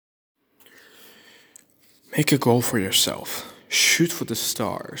Make a goal for yourself. Shoot for the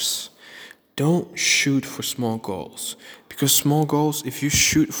stars. Don't shoot for small goals because small goals, if you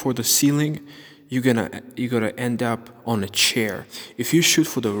shoot for the ceiling, you're gonna end up on a chair. If you shoot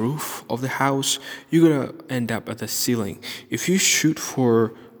for the roof of the house, you're gonna end up at the ceiling. If you shoot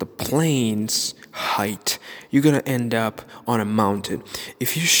for the plane's height, you're gonna end up on a mountain.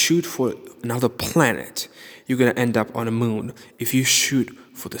 If you shoot for another planet, you're gonna end up on a moon. If you shoot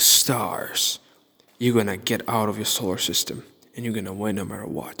for the stars, you're gonna get out of your solar system and you're gonna win no matter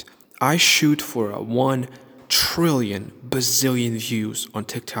what. I shoot for a 1 trillion bazillion views on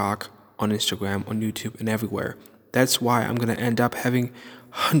TikTok, on Instagram, on YouTube, and everywhere. That's why I'm gonna end up having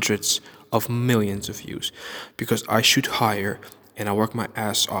hundreds of millions of views because I shoot higher and I work my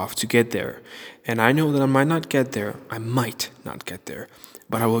ass off to get there. And I know that I might not get there, I might not get there,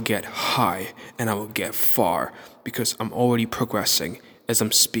 but I will get high and I will get far because I'm already progressing as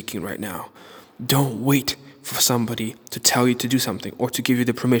I'm speaking right now. Don't wait for somebody to tell you to do something or to give you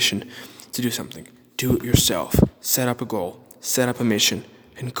the permission to do something. Do it yourself. Set up a goal, set up a mission,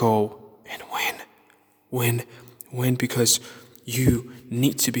 and go and win. Win, win because you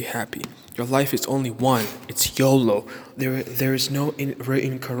need to be happy. Your life is only one. It's YOLO. There is no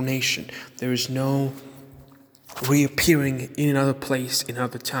reincarnation. There is no reappearing in another place, in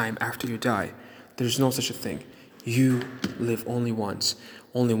another time after you die. There's no such a thing. You live only once.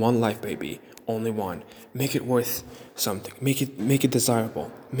 Only one life, baby. Only one. Make it worth something. Make it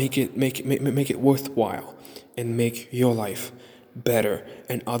desirable. Make it worthwhile, and make your life better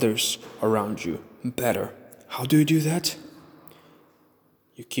and others around you better. How do you do that?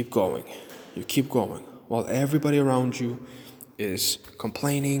 You keep going. You keep going while everybody around you is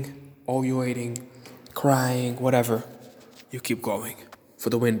complaining, ovulating, crying, whatever. You keep going for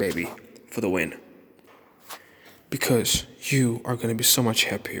the win, baby. For the win. Because you are going to be so much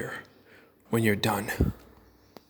happier when you're done.